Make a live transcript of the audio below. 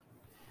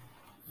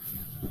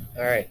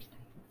All right.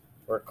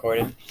 We're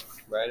recording.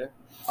 Ryder?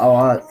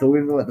 So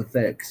we're going to the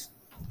fix.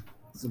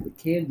 So the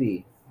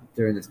candy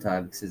during this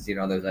time, because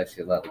there's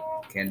actually a lot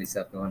of candy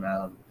stuff going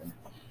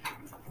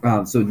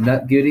on. So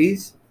nut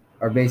goodies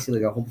are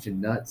basically like a whole bunch of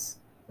nuts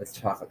with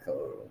chocolate color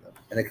over them,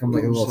 and they come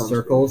like in little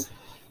circles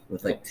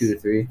with like 2 to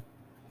 3.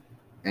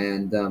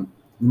 And the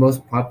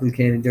most popular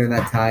candy during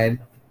that time,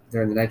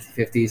 during the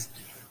 1950s,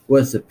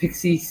 was the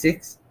Pixie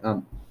Sticks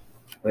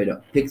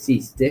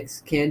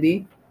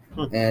candy,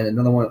 and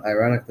another one,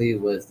 ironically,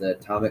 was the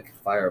Atomic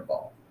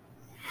Fireball.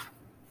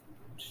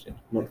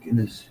 My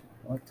goodness.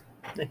 What?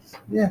 Nice.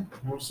 Yeah.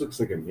 Almost looks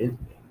like a mint.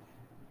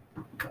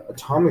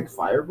 Atomic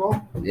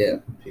Fireball? Yeah.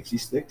 Pixie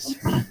Sticks?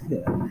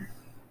 Yeah. And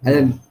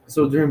then,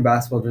 so during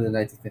basketball during the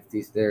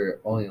 1950s, there were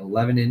only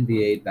 11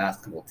 NBA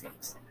basketball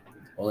teams.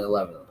 Only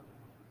 11 of them.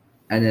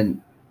 And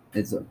then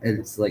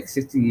it's like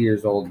 60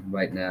 years old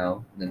right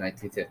now in the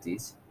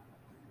 1950s.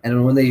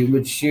 And when they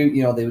would shoot,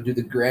 they would do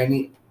the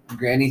granny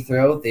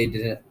throw. They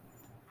didn't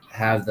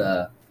have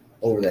the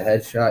over the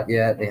head shot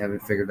yet. They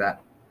haven't figured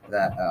that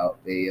out.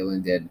 They only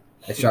did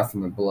a shot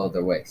from below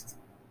their waist,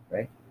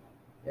 right?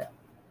 Yeah.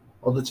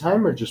 All the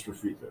time or just for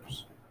free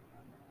throws?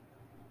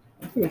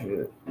 I'm pretty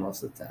sure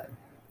most of the time.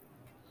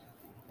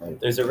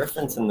 There's a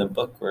reference in the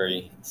book where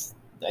I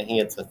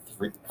think it's a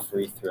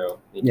free throw.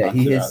 He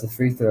hits the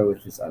free throw,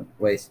 which is on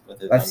waist.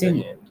 With his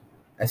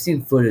I've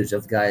seen footage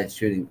of guys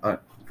shooting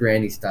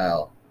granny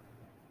style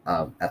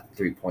at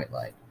the 3-point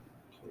line.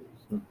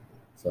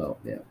 So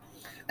yeah,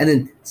 and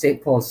then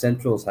St. Paul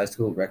Central's high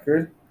school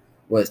record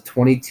was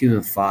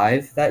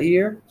 22-5 that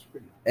year,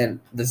 and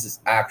this is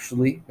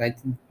actually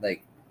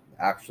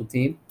actual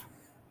team,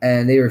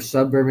 and they were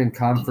suburban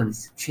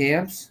conference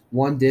champs,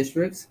 won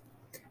districts,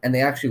 and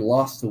they actually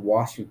lost to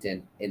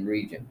Washington in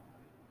region.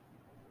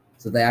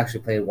 So they actually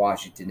played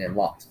Washington and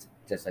lost,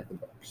 just like the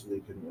Bucks. So they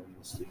couldn't win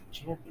the state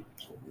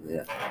championship.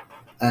 Yeah,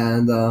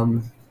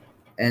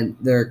 and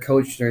their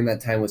coach during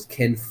that time was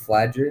Ken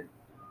Fladger.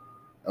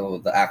 Oh,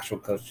 the actual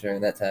coach during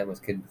that time was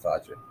Ken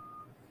Fladger.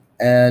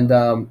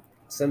 And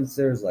since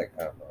there's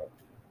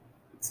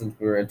since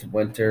we were into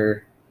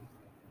winter,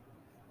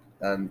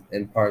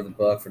 in part of the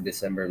book for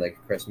December, like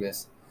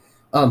Christmas,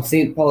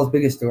 St. Paul's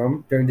biggest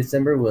storm during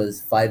December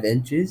was 5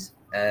 inches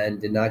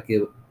and did not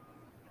get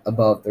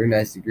above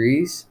 39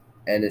 degrees,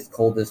 and its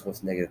coldest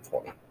was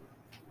 -20.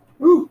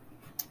 Woo!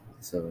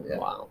 So yeah,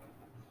 wow,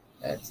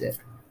 that's it.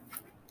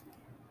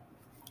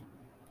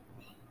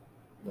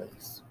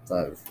 Nice. That's all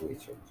I have for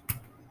research.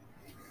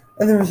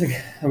 And there was a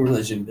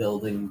religion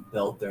building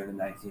built during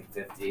the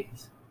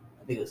 1950s.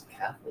 I think it was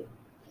Catholic,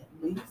 I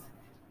believe.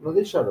 No,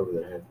 they shot over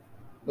their head.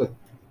 Look.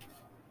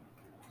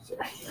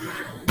 Sorry.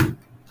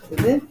 They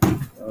did?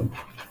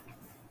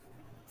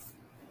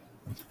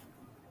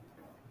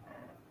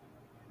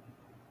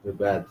 They're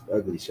bad,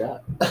 ugly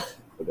shot. But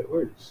it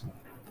works.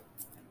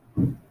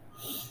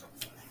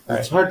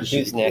 It's hard to shoot.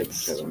 Who's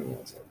next? Each other on the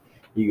outside.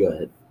 You go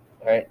ahead.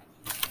 All right.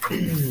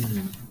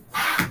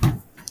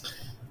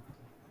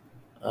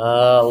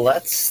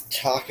 Let's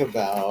talk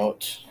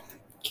about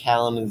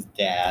Callum's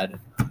dad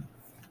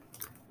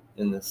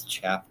in this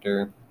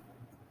chapter.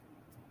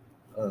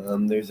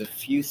 There's a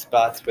few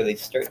spots where they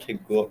start to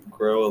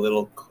grow a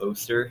little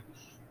closer.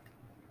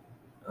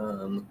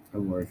 I'm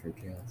worried for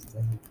Cal's.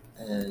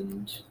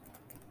 And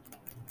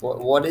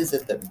what is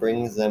it that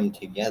brings them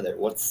together?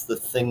 What's the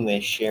thing they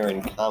share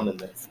in common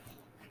that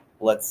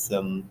lets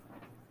them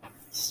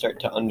start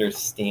to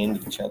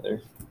understand each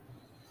other?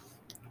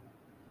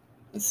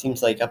 It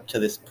seems like up to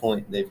this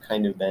point they've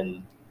kind of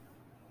been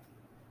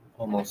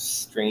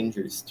almost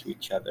strangers to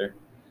each other.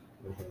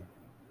 Mm-hmm.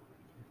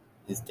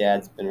 His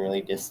dad's been really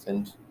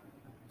distant.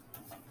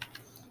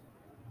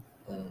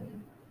 I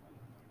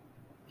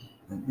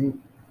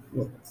think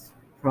what's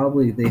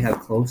probably they have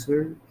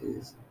closer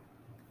is,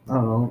 I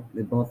don't know,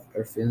 they both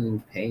are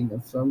feeling pain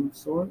of some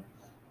sort.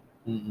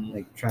 Mm-hmm.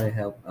 Like trying to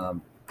help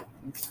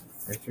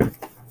Richard,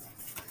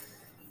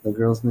 the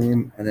girl's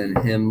name, and then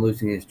him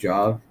losing his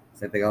job.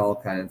 So they all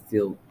kind of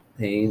feel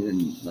pain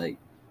and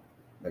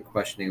they're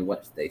questioning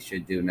what they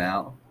should do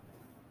now.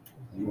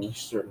 I think he's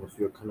starting to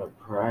feel kind of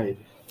pride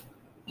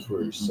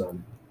for his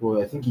son.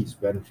 Well, I think he's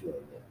been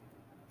feeling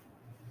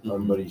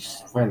it. But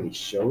he's finally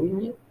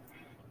showing it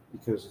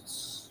because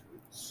it's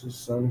his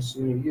son's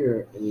senior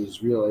year, and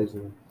he's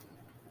realizing,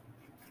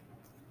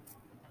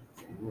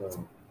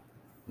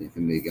 He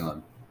can be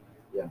gone.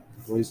 Yeah,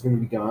 well, he's going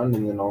to be gone,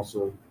 and then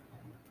also,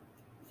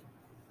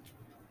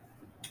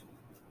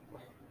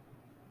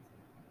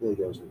 really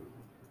doesn't.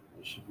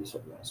 It should be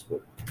something else,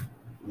 but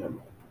never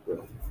mind.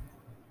 Really.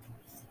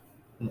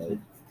 Mm-hmm.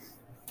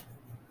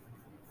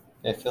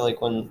 I feel like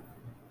when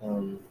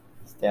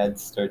his dad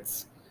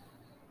starts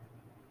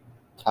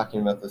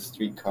talking about the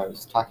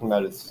streetcars, talking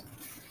about his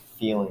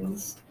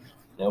feelings,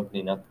 and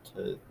opening up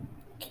to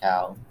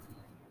Cal,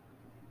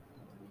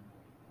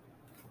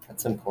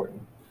 that's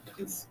important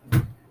because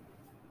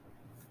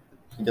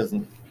he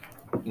doesn't,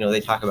 they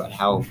talk about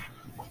how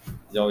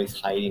he's always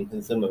hiding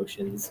his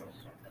emotions,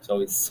 he's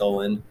always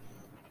sullen,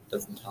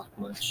 doesn't talk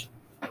much.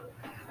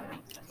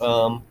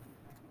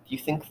 you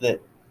think that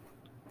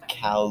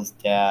Cal's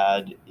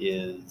dad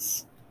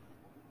is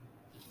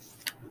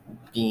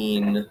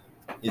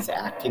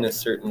acting a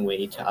certain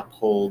way to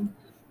uphold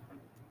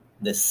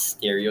this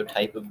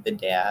stereotype of the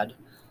dad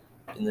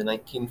in the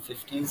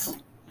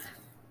 1950s?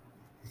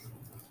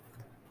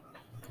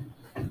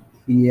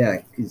 Yeah,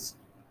 because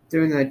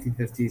during the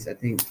 1950s, I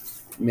think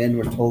men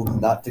were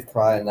told not to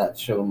cry and not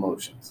show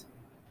emotions.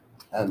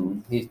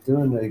 And he's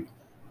doing a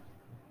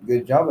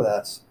good job of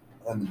that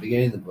in the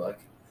beginning of the book,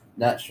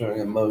 not showing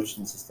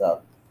emotions and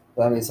stuff.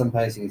 But I mean,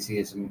 sometimes you can see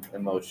his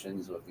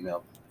emotions with,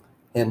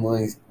 him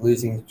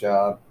losing his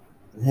job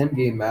and him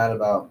getting mad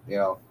about,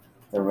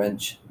 the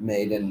wrench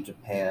made in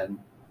Japan.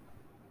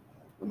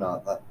 Well,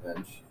 not that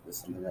wrench, but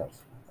something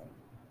else.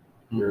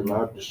 They're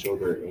allowed to show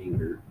their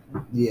anger,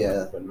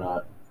 Yeah. but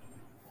not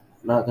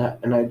that.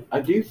 And I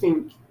do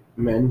think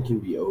men can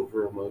be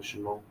over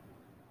emotional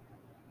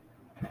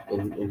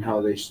in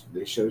how they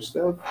show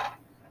stuff.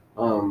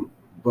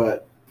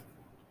 But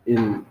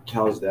in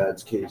Cal's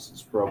dad's case,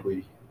 it's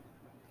probably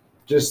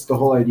just the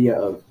whole idea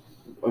of,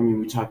 I mean,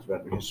 we talked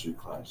about it in history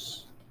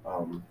class,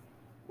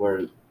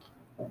 where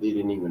they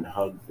didn't even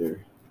hug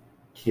their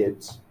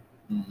kids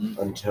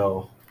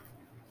until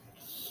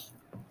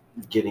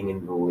getting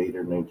into the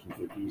later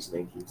 1950s,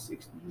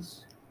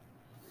 1960s,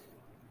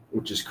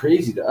 which is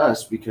crazy to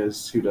us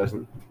because who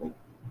doesn't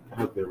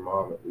hug their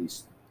mom at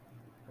least?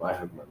 Well, I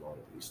hug my mom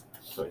at least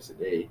twice a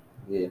day.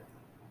 Yeah.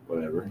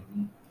 Whatever.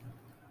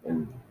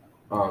 And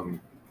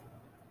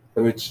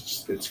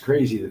it's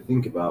crazy to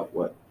think about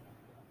what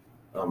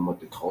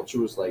the culture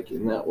was like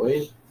in that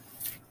way,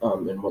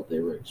 and what they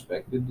were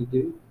expected to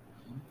do.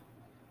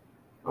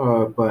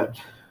 But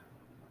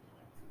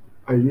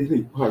I do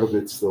think part of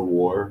it's the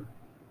war,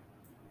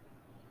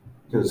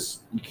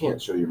 because you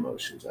can't show your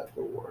emotions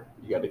after war.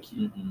 You got to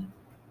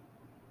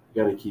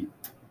keep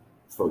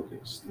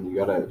focused, and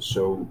you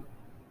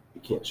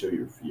can't show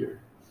your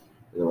fear,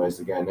 otherwise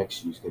the guy next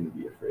to you is going to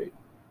be afraid.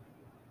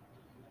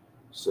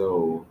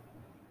 So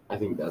I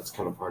think that's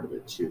kind of part of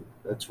it too.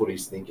 That's what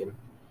he's thinking.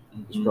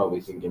 He's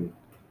probably thinking,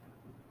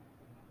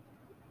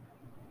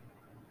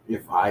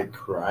 if I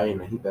cry,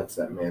 and I think that's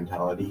that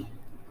mentality,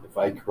 if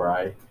I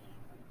cry,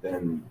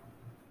 then,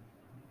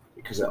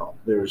 because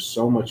there's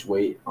so much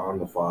weight on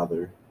the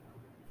father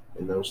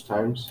in those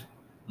times.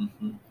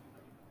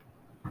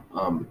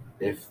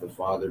 If the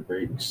father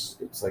breaks,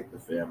 it's like the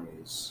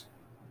family's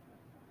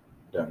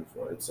done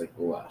for. It's like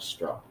the last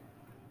straw,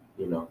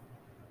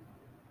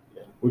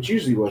 which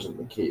usually wasn't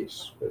the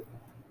case, but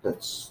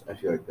I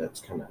feel like that's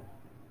kind of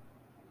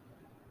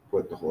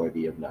what the whole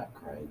idea of not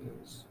crying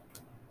is.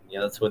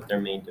 Yeah, that's what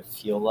they're made to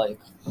feel like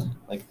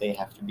they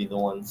have to be the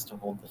ones to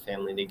hold the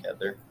family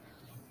together.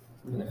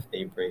 And if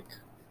they break,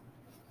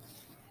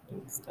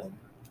 it's done.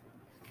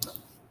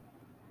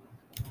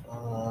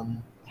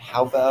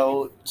 How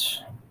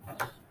about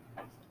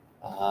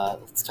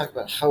let's talk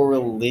about how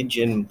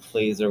religion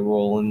plays a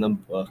role in the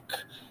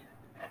book.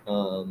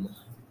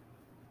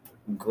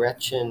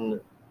 Gretchen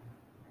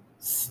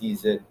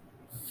sees it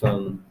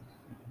from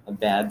a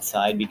bad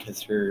side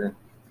because her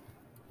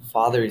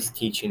father is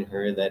teaching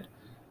her that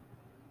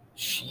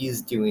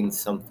she's doing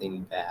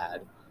something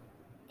bad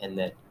and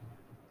that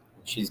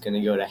she's going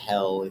to go to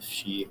hell if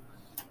she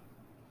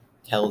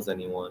tells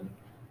anyone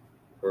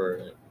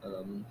or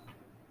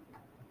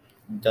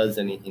does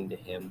anything to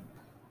him.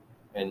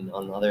 And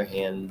on the other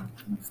hand,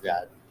 you've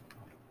got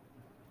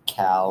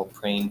Cal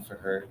praying for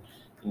her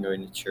and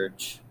going to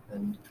church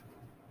and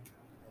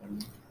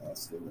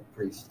asking the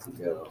priest to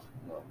go.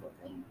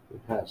 The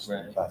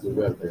pastor. Right. The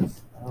reverend.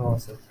 Oh,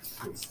 so the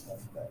priest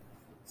like that.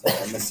 So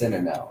I'm a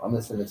sinner now. I'm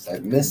a sinner. So I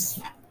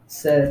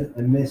missaid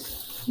and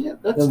missed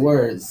the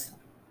words.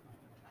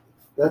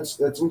 That's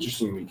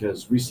interesting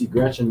because we see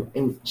Gretchen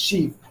and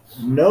she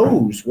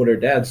knows what her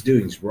dad's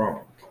doing is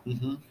wrong.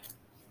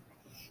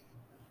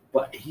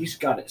 But he's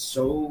got it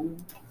so.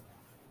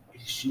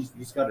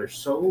 He's got her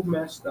so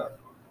messed up.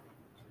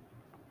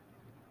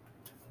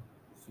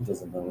 She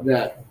doesn't know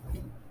that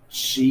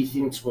she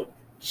thinks what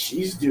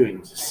she's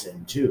doing is a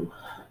sin too.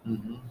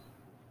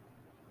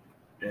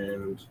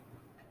 And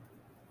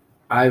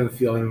I have a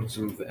feeling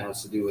some of it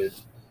has to do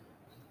with.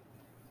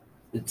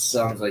 It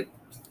sounds like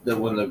that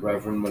when the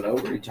Reverend went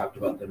over, he talked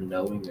about them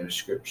knowing their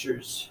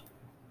scriptures.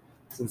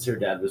 Since her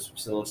dad was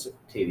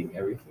facilitating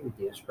everything,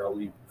 he was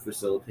probably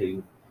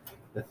facilitating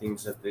the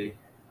things that they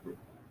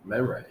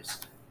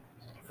memorized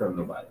from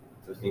the Bible,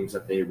 the things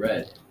that they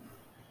read,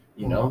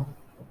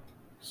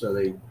 So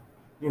they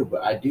knew,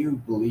 but I do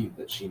believe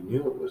that she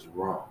knew it was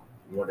wrong.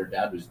 And what her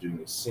dad was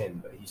doing is sin,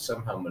 but he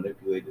somehow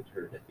manipulated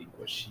her to think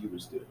what she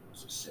was doing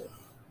was a sin,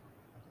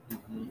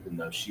 even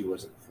though she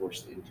wasn't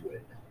forced into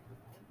it.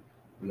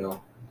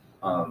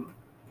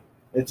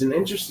 It's an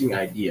interesting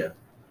idea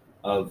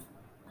of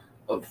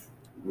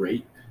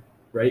rape,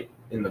 right?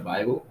 In the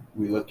Bible,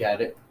 we look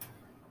at it.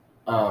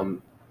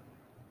 In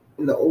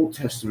the Old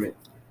Testament,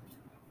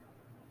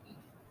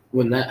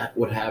 when that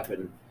would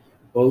happen,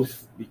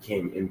 both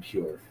became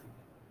impure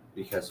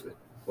because of it,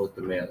 both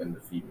the male and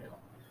the female,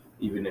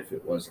 even if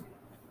it wasn't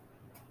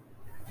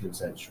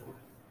consensual.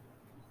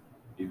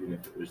 even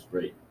if it was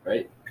rape,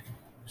 right?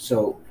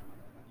 So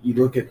you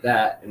look at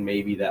that, and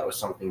maybe that was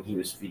something he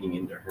was feeding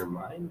into her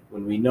mind.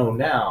 When we know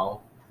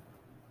now,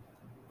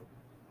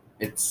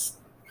 it's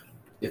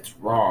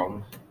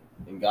wrong,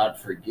 and God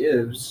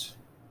forgives,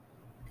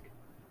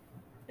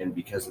 and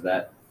because of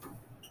that,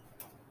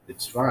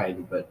 it's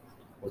fine. But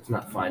well, it's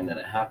not fine that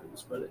it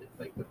happens. But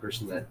like the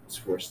person that's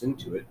forced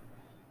into it,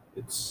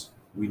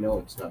 we know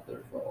it's not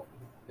their fault,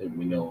 and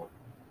we know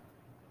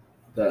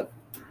that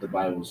the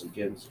Bible's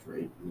against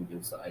rape and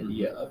against the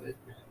idea of it.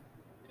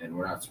 And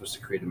we're not supposed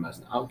to create them as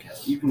an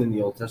outcast. Even in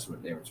the Old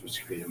Testament, they weren't supposed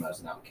to create them as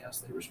an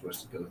outcast. They were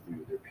supposed to go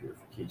through their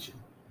purification.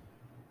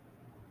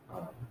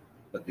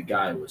 But the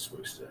guy was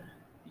supposed to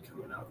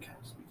become an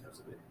outcast because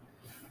of it.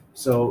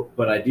 So,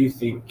 but I do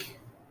think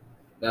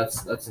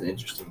that's an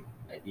interesting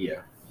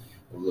idea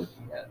of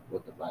looking at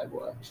what the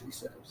Bible actually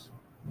says.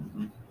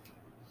 Mm-hmm.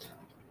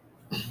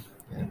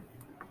 Yeah.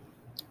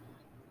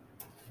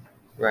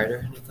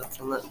 Ryder, any thoughts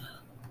on that?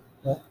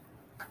 Huh?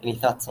 Any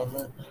thoughts on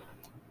that?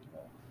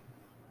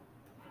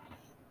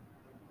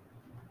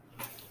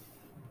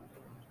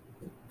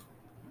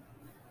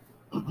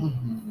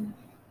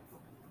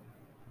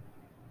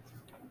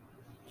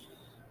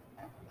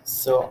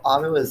 So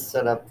Otto has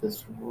set up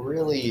this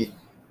really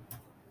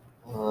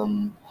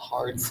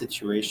hard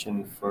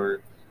situation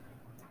for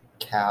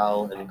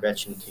Cal and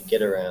Gretchen to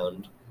get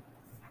around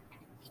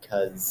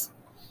because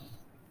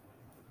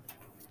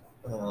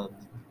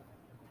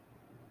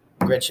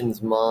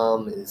Gretchen's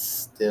mom is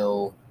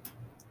still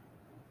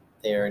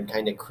there and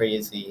kind of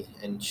crazy,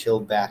 and she'll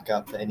back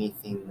up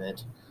anything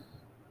that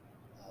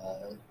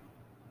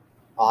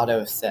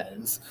Otto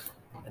says,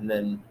 and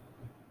then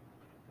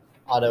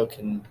Otto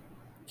can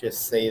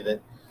just say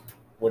that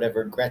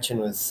whatever Gretchen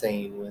was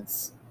saying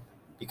was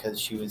because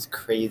she was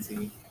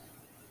crazy.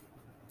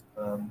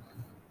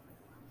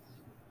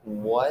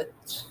 What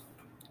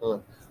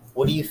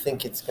do you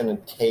think it's going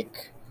to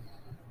take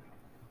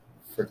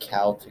for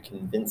Cal to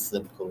convince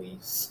the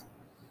police?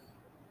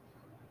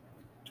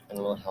 I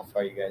don't know how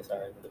far you guys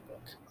are into the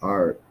book.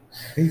 Are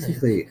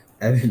basically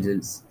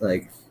evidence,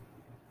 like,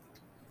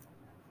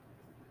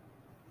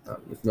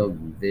 with no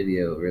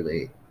video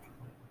he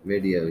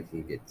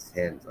can get his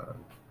hands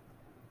on.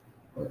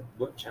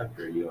 What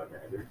chapter are you on,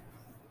 Ryder?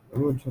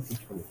 I'm on chapter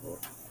 24.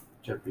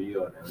 Chapter are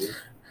you on, Elliot?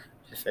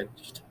 I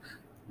finished.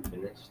 You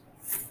finished?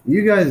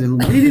 You guys are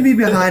leaving me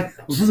behind.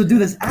 We're supposed to do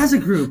this as a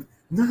group,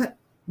 not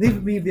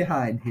leaving me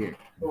behind here.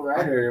 Well,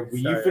 Ryder,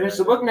 you Sorry, finish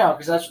the Ryder. book now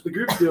because that's what the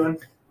group's doing.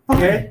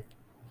 Okay?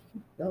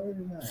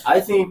 I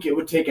think it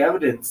would take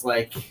evidence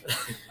like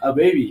a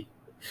baby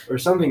or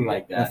something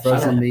like A that.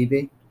 frozen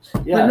baby.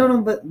 Yeah. But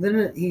no. But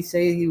didn't he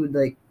say he would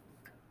like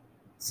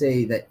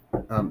say that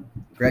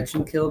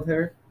Gretchen killed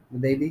the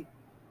baby?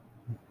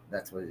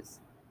 That's what it is,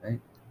 right?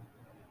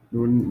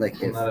 Wouldn't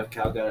like if Not if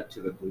Cal got it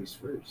to the police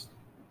first.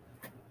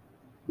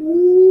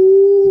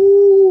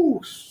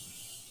 Ooh.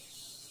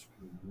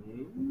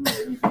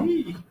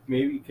 Maybe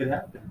it could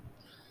happen.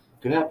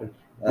 Could happen.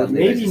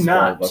 Maybe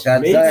not.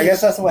 Maybe, I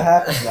guess that's what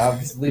happens now.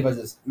 Levi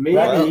just maybe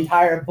read the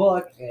entire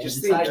book and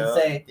just decided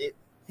think, to say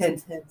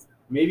hint.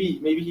 maybe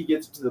he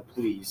gets to the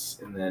police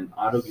and then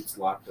Otto gets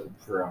locked up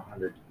for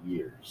 100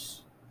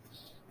 years.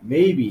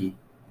 Maybe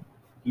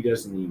he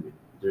doesn't even.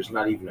 There's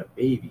not even a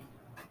baby.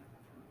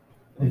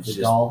 It's a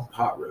just doll.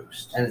 Pot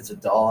roast. And it's a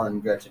doll,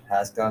 and Gretchen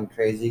has gone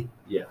crazy.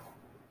 Yeah.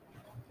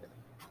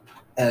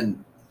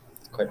 And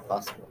Quite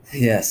possible.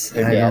 yes,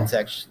 Her I know. dad's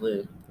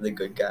actually the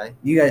good guy.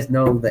 You guys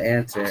know the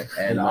answer, And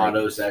and like,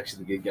 Otto's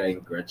actually the good guy,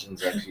 and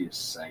Gretchen's actually a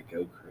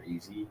psycho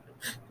crazy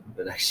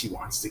that actually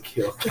wants to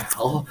kill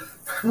Cal.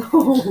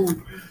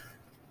 you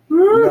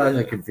guys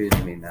are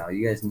confusing me now.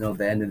 You guys know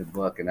the end of the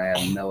book, and I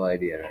have no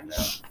idea right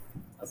now.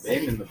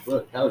 Abandon the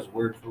book. That was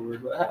word for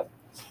word what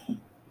happened.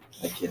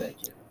 I kid.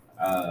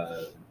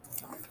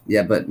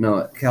 Yeah, but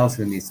no, Cal's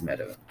gonna need some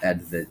evidence.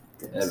 Evidence.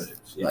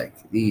 Yeah. Like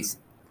the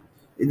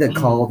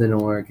call didn't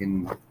work,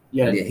 and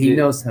he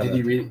knows how. Did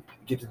he really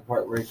get to the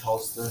part where he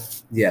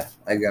calls the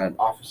I got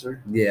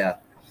officer? Yeah,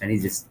 and he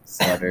just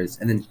stutters,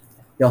 and then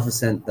he also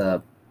sent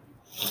the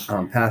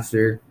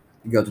pastor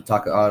to go to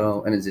talk to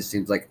Otto, and it just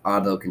seems like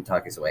Otto can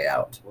talk his way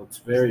out. Well, it's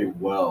very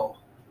well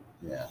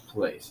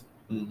placed.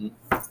 Mm-hmm.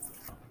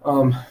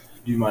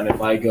 Do you mind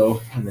if I go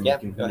and then you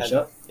can go finish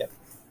ahead. up? Yep.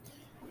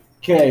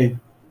 Okay.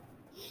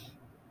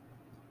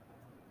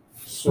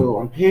 So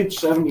on page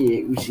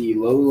 78, we see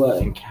Lola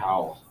and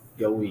Cal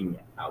going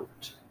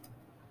out.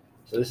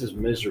 So this is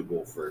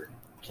miserable for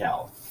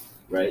Cal,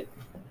 right?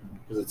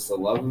 Because it's the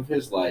love of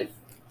his life,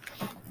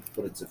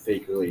 but it's a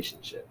fake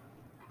relationship.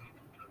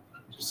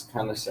 Just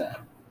kind of sad.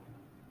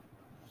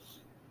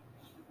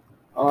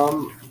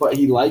 But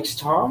he likes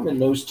Tom and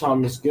knows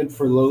Tom is good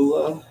for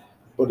Lola,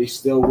 but he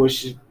still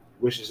wishes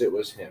it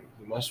was him.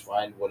 He must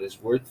find what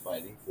is worth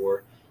fighting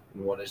for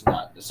and what is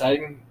not.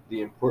 Deciding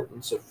the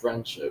importance of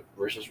friendship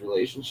versus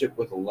relationship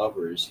with a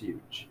lover is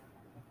huge.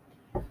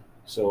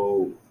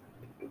 So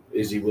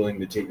is he willing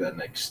to take that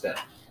next step,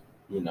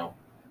 and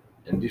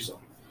do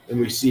something? And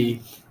we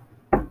see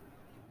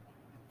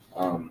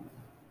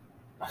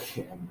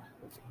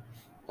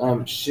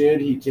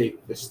Should he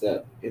take the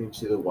step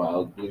into the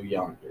wild blue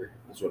yonder?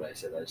 That's what I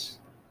said. I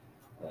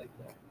like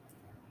that.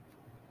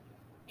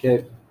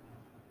 Okay.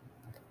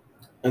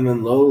 And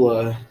then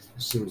Lola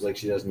seems like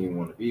she doesn't even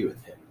want to be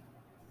with him.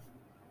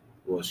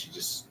 Well, she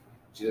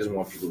doesn't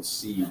want people to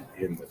see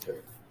him with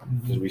her.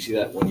 Because we see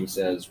that when he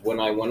says, when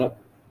I went up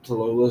to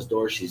Lola's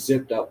door, she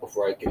zipped out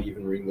before I could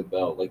even ring the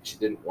bell. Like she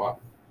didn't want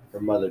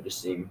her mother to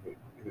see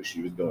who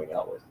she was going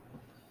out with.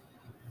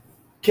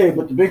 Okay,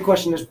 but the big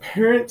question is,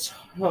 parents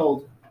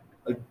held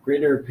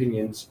greater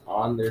opinions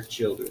on their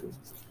children,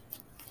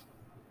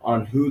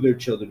 on who their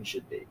children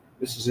should date.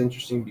 This is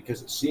interesting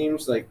because it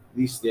seems like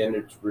these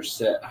standards were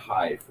set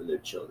high for their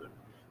children.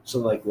 So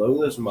like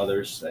Lola's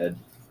mother said,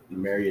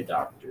 marry a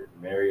doctor,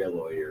 marry a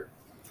lawyer.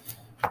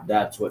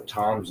 That's what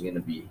Tom's going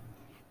to be.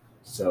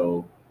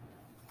 So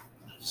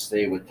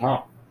stay with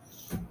Tom.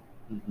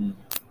 Mm-hmm.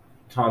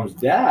 Tom's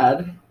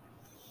dad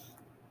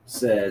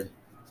said,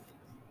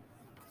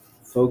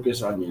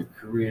 focus on your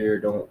career.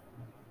 Don't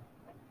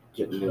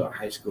get into a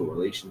high school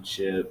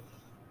relationship,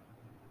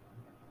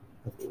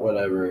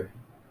 whatever.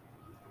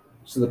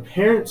 So the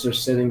parents are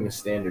setting the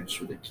standards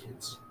for the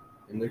kids,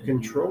 and they're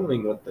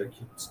controlling what their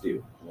kids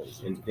do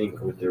and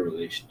think with their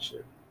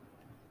relationship.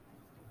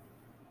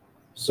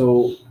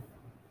 So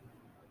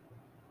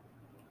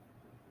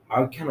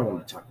I kind of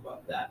want to talk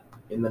about that.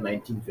 In the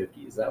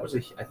 1950s, that was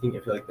I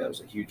feel like that was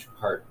a huge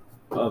part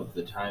of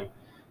the time.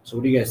 So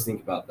what do you guys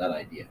think about that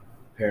idea?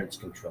 Parents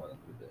controlling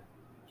who the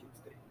kids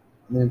date.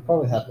 I mean, it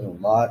probably happened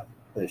a lot,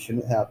 but it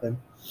shouldn't happen.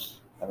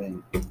 I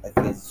mean, I think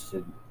kids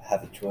should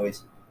have a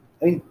choice.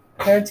 I mean,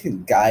 parents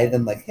can guide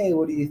them, like, hey,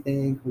 what do you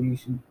think? Well, you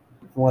should,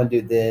 if you want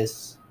to do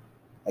this,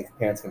 like,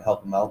 parents can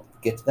help them out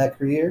get to that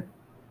career.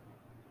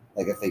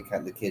 Like, if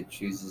the kid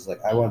chooses,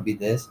 like, I want to be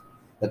this,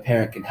 the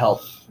parent can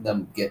help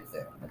them get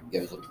there and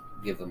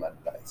give them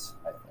advice.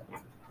 I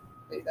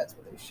think that's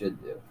what they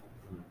should do.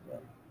 Yeah.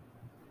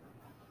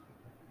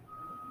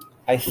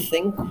 I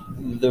think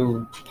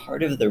the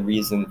part of the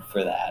reason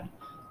for that,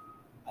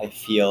 I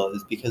feel,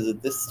 is because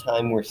at this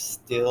time we're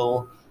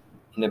still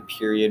in a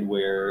period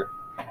where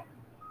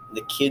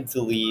the kids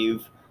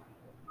leave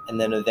and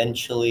then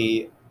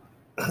eventually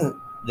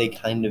they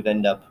kind of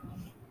end up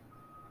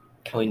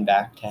coming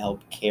back to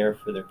help care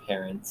for their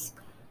parents.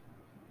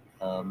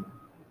 And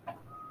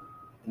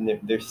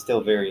they're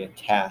still very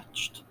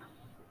attached.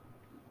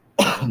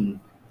 And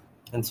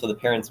so the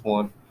parents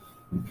want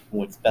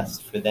what's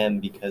best for them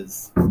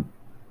because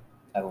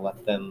that'll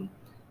let them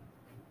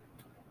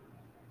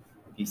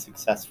be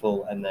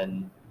successful and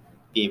then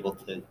be able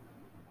to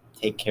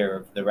take care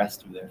of the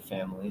rest of their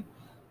family,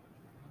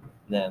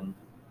 them,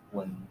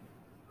 when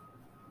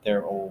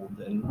they're old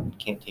and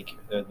can't take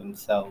care of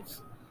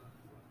themselves.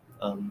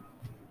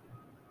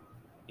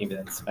 Maybe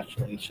that's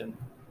speculation,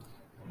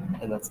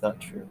 and that's not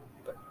true.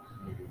 But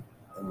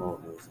I'm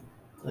all losing.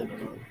 I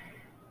don't know.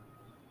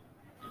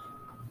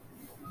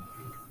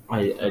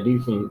 I do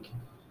think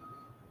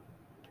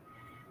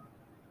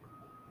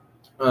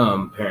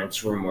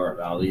parents were more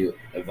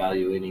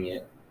evaluating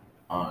it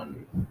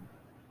on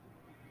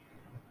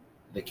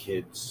the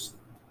kids'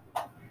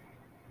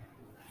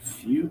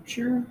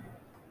 future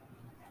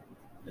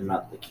and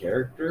not the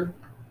character.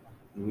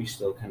 And we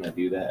still kind of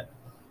do that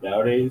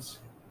nowadays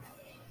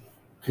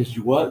because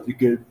you want the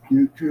good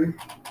future,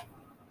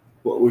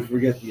 but we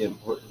forget the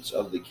importance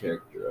of the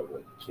character of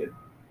a kid.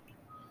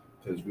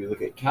 Because we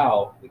look at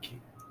Cal,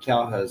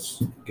 Cal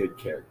has good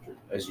character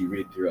as you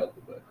read throughout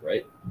the book,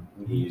 right?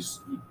 He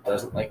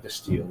doesn't like to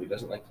steal. He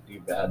doesn't like to do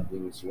bad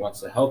things. He wants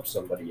to help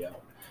somebody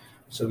out.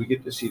 So we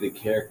get to see the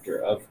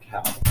character of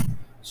Cal.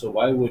 So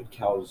why would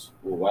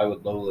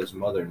Lola's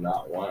mother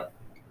not want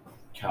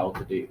Cal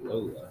to date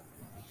Lola?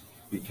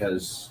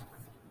 Because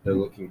they're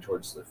looking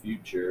towards the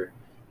future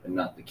and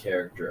not the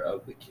character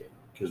of the kid.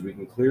 Because we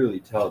can clearly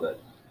tell that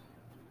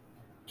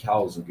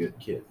Cal's a good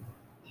kid.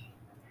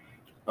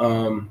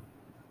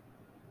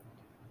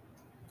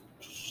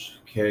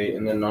 Okay,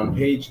 and then on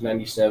page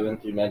 97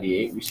 through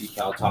 98, we see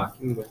Cal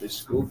talking with his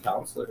school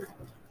counselor,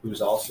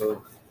 who's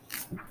also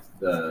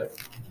the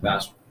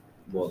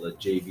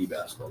JV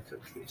basketball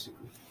coach,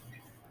 basically.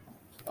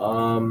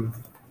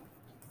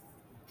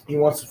 He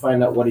wants to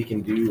find out what he can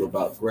do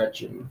about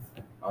Gretchen,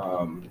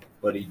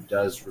 but he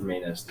does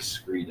remain as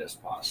discreet as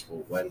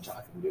possible when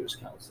talking to his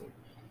counselor.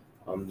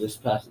 This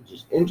passage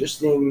is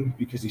interesting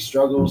because he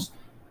struggles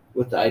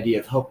with the idea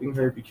of helping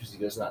her because he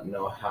does not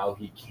know how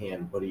he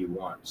can, but he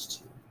wants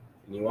to.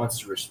 And he wants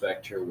to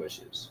respect her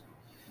wishes.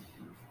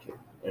 Okay.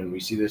 And we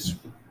see this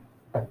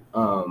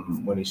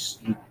when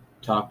he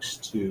talks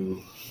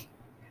to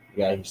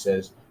the guy. He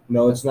says,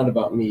 no, it's not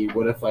about me.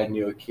 What if I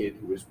knew a kid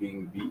who was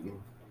being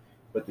beaten,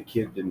 but the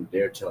kid didn't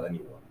dare tell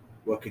anyone?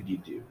 What could you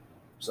do?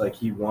 It's like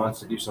he wants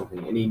to do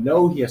something, and he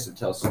has to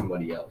tell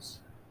somebody else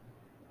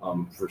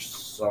for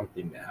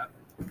something to happen.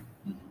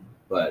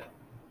 But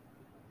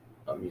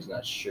he's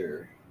not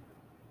sure.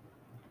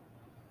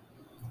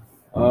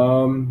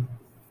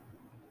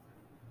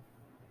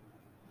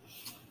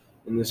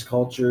 And in this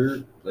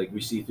culture, like we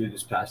see through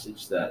this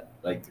passage that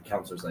like the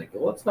counselor's like,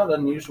 well, it's not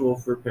unusual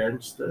for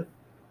parents to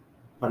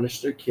punish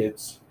their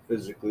kids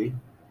physically.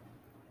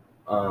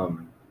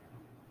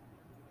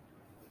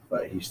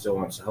 But he still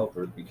wants to help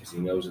her because he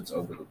knows it's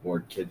over the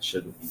board. Kids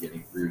shouldn't be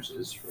getting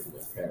bruises from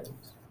their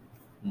parents.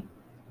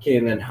 Okay,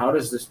 and then how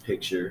does this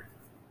picture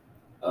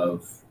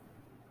of,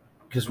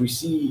 because we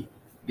see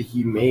the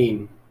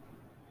humane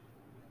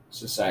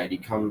society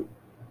come,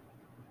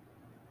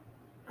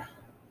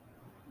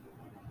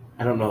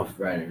 I don't know if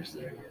Ryder's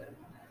there yet.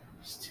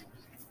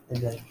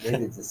 And then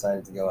David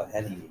decided to go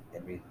ahead and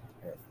read.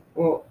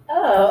 Well,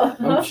 Oh.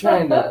 I'm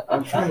trying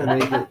to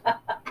make it,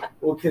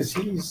 well, because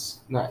he's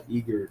not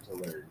eager to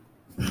learn.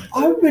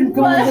 I've been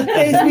going the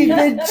place we've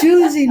been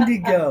choosing to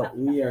go.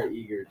 We are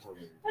eager to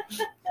learn.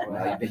 Well,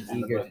 I've been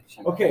eager to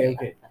choose.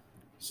 Okay.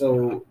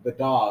 So the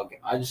dog,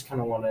 I just kind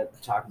of want to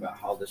talk about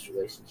how this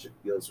relationship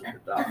feels with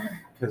the dog,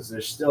 because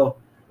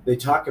they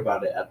talk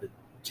about it at the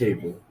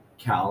table,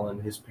 Cal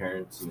and his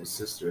parents and his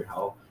sister,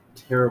 how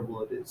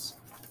terrible it is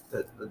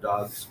that the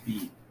dogs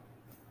beat.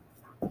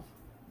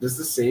 There's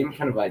the same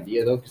kind of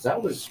idea though, because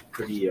that was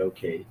pretty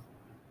okay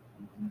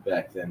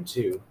back then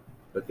too,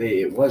 but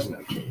it wasn't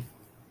okay.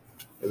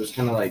 It was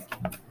kind of like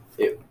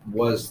it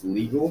was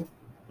legal,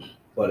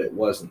 but it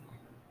wasn't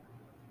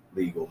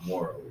legal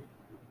morally.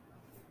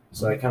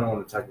 So I kind of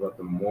want to talk about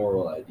the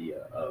moral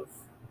idea of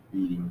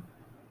beating,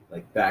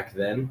 like back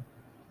then,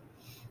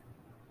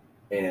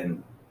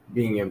 and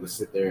being able to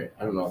sit there.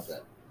 I don't know if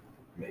that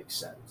makes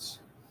sense,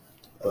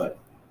 but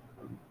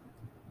I'm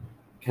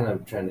kind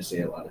of trying to say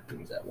a lot of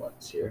things at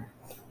once here.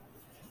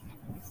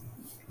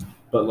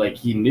 But like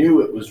he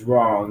knew it was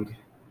wrong,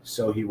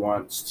 so he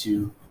wants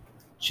to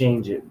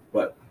change it,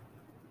 but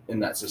in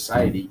that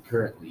society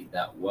currently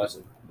that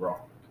wasn't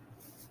wrong.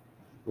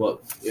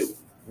 Well, it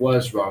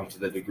was wrong to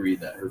the degree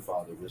that her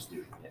father was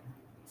doing it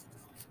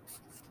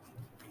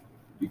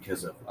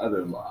because of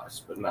other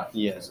laws, but not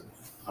because of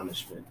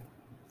punishment.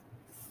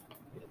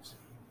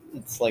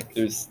 It's like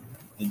there's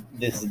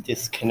this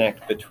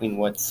disconnect between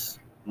what's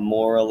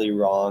morally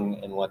wrong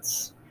and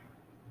what's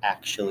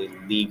actually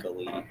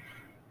legally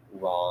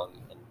wrong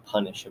and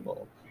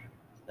punishable.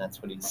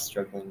 That's what he's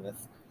struggling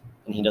with,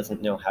 and he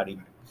doesn't know how to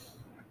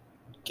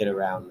get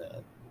around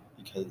that,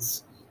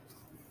 because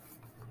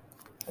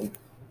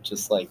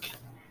just like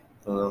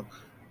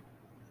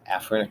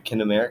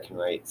African American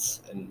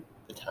rights and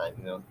the time,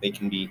 they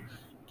can be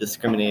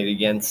discriminated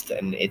against,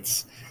 and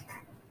it's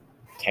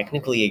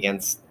technically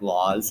against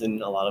laws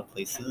in a lot of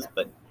places,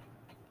 but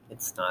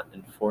it's not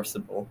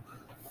enforceable.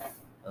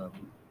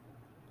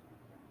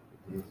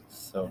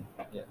 So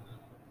yeah.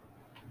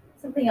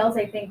 Something else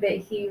I think that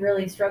he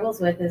really struggles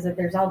with is that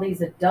there's all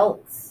these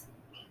adults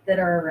that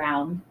are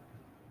around.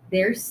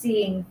 They're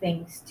seeing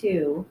things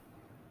too.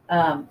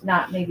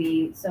 Not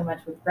maybe so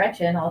much with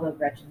Gretchen, although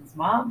Gretchen's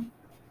mom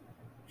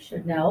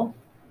should know.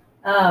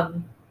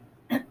 But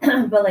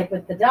like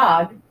with the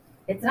dog,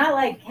 it's not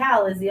like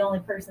Cal is the only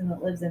person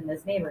that lives in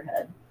this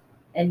neighborhood.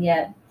 And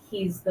yet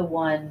he's the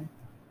one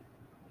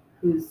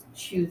who's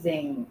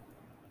choosing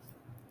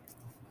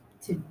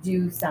to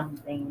do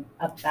something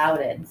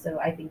about it. And so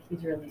I think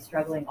he's really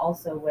struggling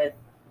also with,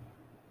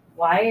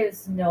 why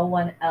is no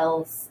one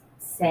else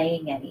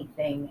saying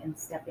anything and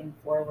stepping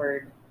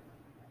forward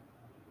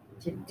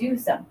to do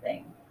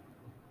something?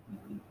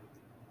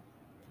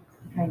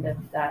 Kind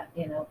of that,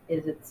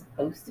 is it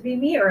supposed to be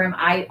me, or am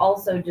I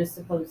also just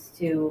supposed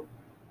to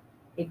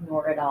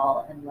ignore it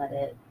all and let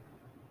it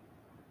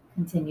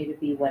continue to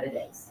be what it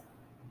is?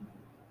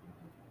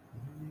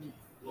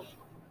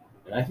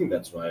 And I think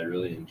that's why I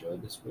really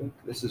enjoyed this book.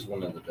 This is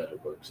one of the better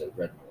books I've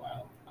read in a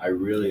while. I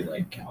really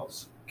like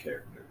Cal's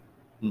character.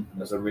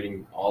 As I'm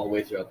reading all the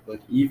way throughout the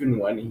book, even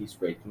when he's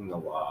breaking the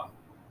law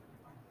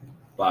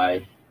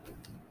by,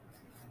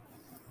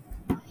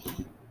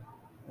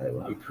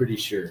 I'm pretty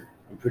sure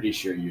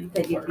you're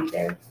That you'd be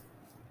there.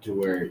 to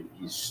where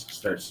he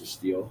starts to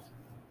steal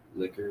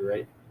liquor,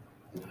 right?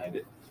 And hide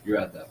it. You're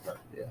at that part.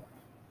 Yeah.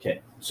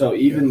 Okay. So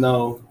even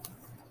though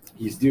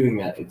he's doing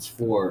that, it's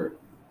for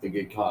a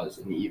good cause,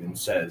 and he even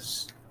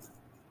says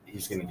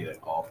he's going to get it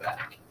all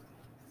back,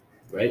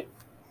 right?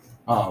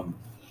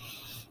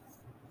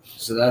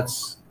 So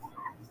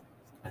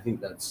I think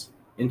that's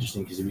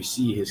interesting, because we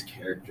see his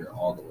character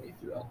all the way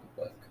throughout the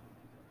book,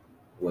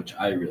 which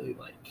I really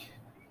like.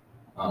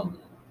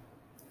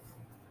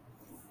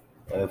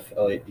 If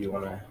Elliot, do you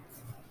want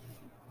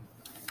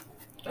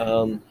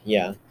to?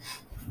 Yeah.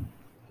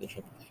 There's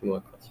a few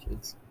more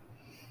questions.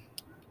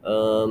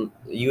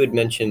 You had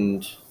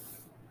mentioned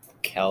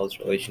Cal's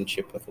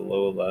relationship with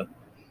Lola.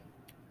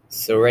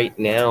 So right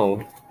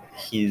now,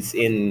 he's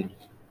in,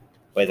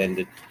 by the end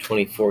of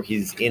 24,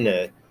 he's in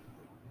a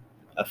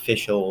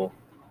official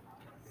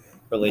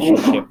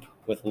relationship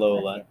with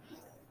Lola.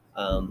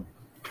 Do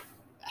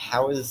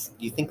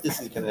you think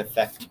this is going to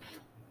affect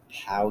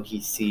how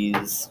he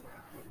sees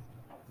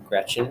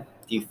Gretchen?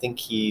 Do you think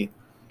he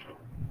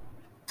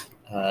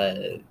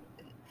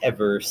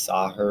ever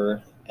saw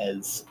her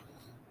as,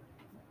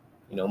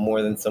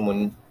 more than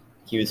someone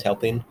he was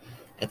helping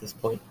at this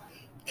point?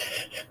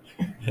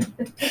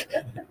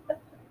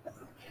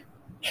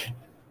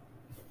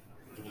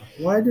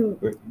 Why do?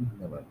 We're-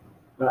 No, but-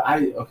 But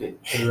okay,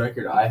 for the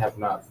record, I have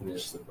not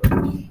finished the book.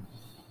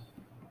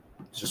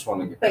 Just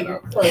want to get But that you're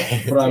out close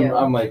there. But to.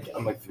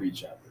 I'm like 3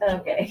 chapters.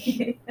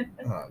 Okay.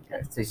 Oh,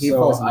 okay. So he So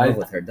falls in love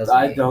with her, doesn't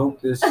I he? hope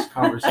this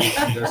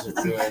conversation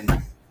doesn't ruin,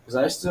 because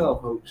I still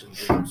have hopes and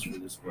dreams for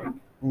this book.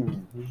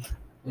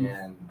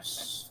 And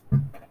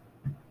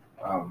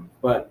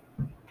but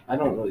I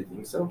don't really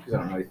think so, because I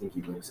don't really think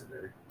he looks at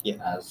her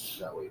as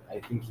that way.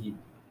 I think he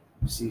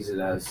sees it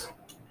as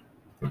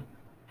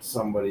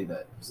somebody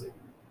that he's like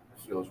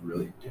feels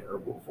really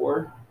terrible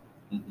for,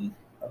 Mm-hmm.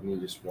 and he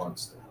just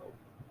wants to help.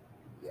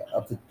 Yeah,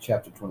 up to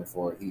chapter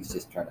 24, he's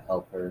just trying to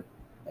help her,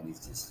 and he's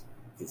just,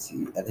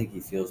 I think he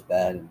feels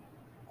bad, and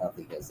I don't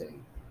think he has any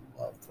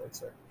love towards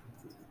her.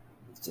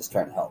 He's just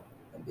trying to help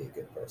and be a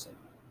good person.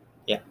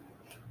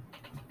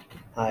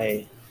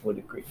 I would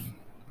agree.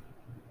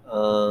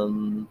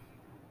 Some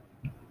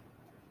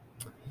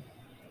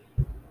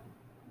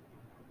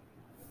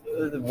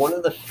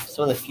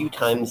of the few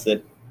times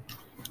that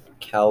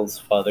Cal's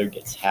father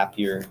gets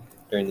happier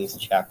during these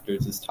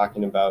chapters is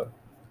talking about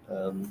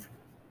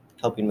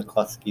helping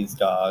McCluskey's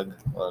dog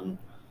on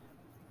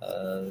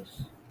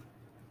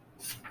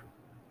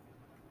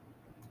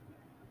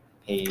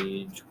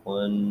page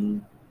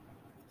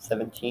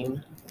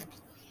 117.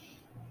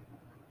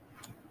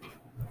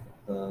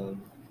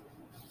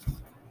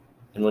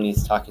 And when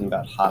he's talking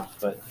about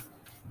Hotfoot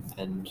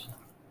and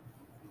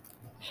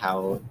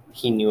how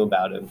he knew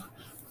about him,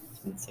 he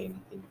didn't say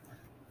anything.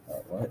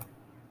 What?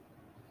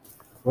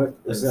 What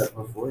is that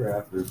before or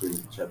after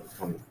chapter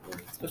 24?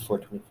 It's before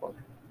 24.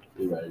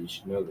 You're right, you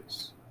should know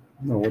this.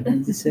 No, what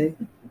did he say?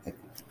 Like,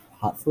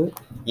 Hotfoot?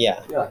 Yeah,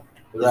 The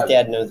his rabbit.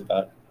 dad knows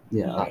about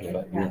Yeah, Hotfoot.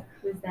 okay, Yeah. yeah.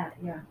 Who's that?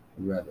 Yeah.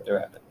 Rabbit. the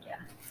rabbit.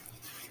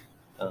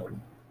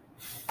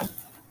 Yeah.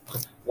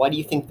 Why do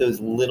you think those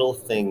little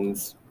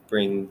things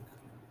bring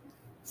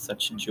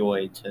such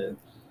joy to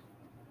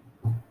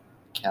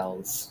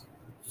Cal's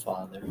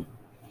father?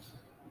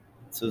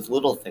 It's those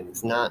little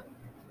things, not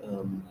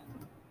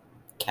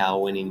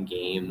Cal winning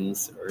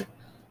games or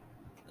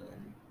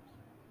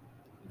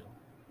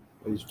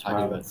He's talking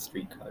proud. about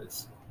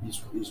streetcars.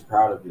 He's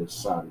proud of his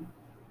son,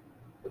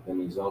 but then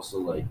he's also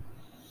like,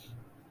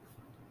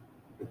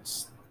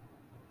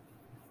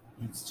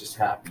 he's just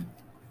happy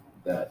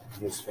that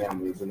his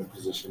family is in a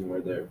position where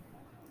they're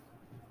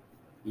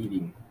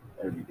eating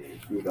every day,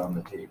 food on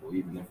the table,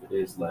 even if it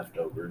is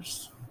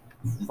leftovers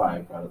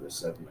 5 out of the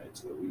 7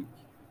 nights of the week.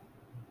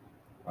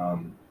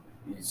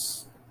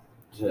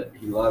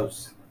 He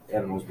loves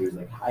animals, but he's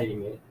like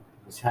hiding it.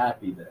 He's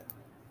happy that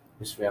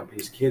his family,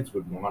 his kids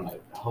would want to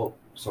help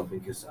something,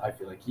 because I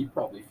feel like he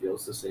probably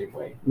feels the same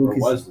way, or Well,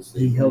 'cause was the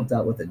same he way. helped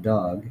out with a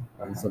dog,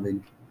 and Uh-huh. so they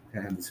kind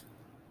of have this.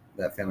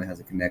 That family has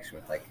a connection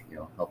with, like,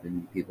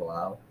 helping people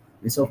out.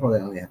 I mean, so far they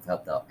only have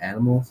helped out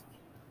animals,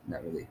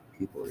 not really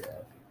people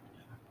yet.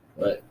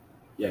 But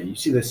yeah, you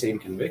see the same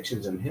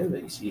convictions in him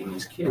that you see in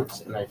his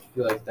kids, and I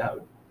feel like that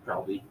would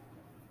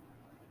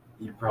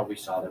he probably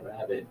saw the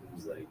rabbit and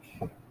was like,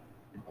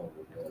 "Oh,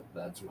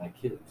 that's my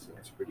kid, so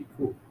that's pretty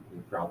cool." He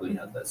probably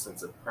had that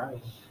sense of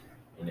pride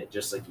in it,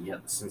 just like he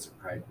had the sense of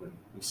pride when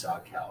he saw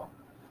Cal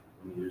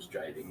when he was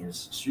driving his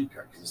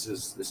streetcar,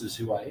 because this is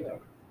who I am.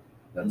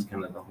 That's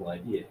kind of the whole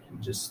idea,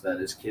 and just that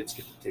his kids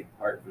get to take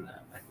part in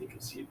that, I think,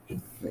 is huge.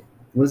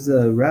 Was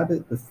the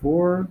rabbit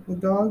before the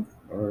dog,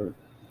 or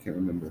I can't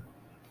remember?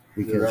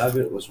 The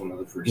rabbit was one of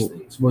the first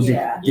things. Well,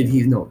 Yeah. did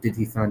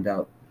he find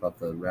out about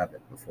the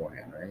rabbit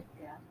beforehand, right?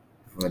 Yeah.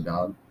 Before the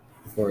dog?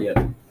 Before,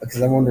 Yeah.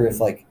 Because I wonder if,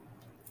 like,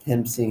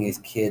 him seeing his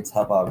kids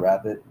help out a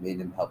rabbit made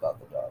him help out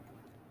the dog.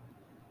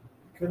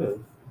 Could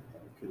have.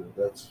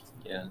 That's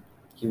Yeah,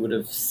 he would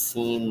have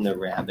seen the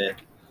rabbit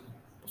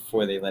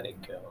before they let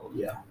it go,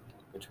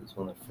 which was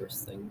one of the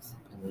first things,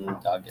 and then the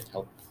dog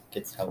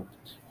gets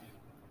helped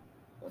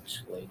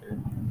much later.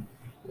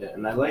 Yeah,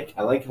 and I like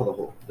how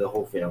the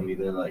whole family,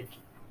 they're like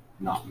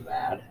not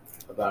mad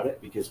about it,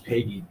 because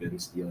Peggy'd been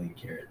stealing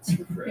carrots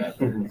for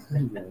forever,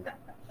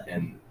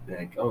 and they're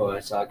like, "Oh, I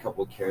saw a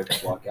couple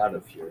carrots walk out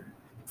of here,"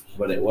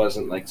 but it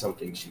wasn't like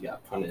something she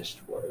got punished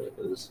for. It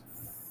was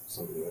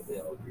something that they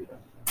all agreed on.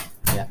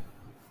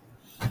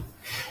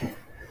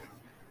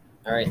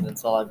 All right,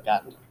 that's all I've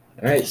got. All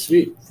right,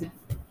 sweet.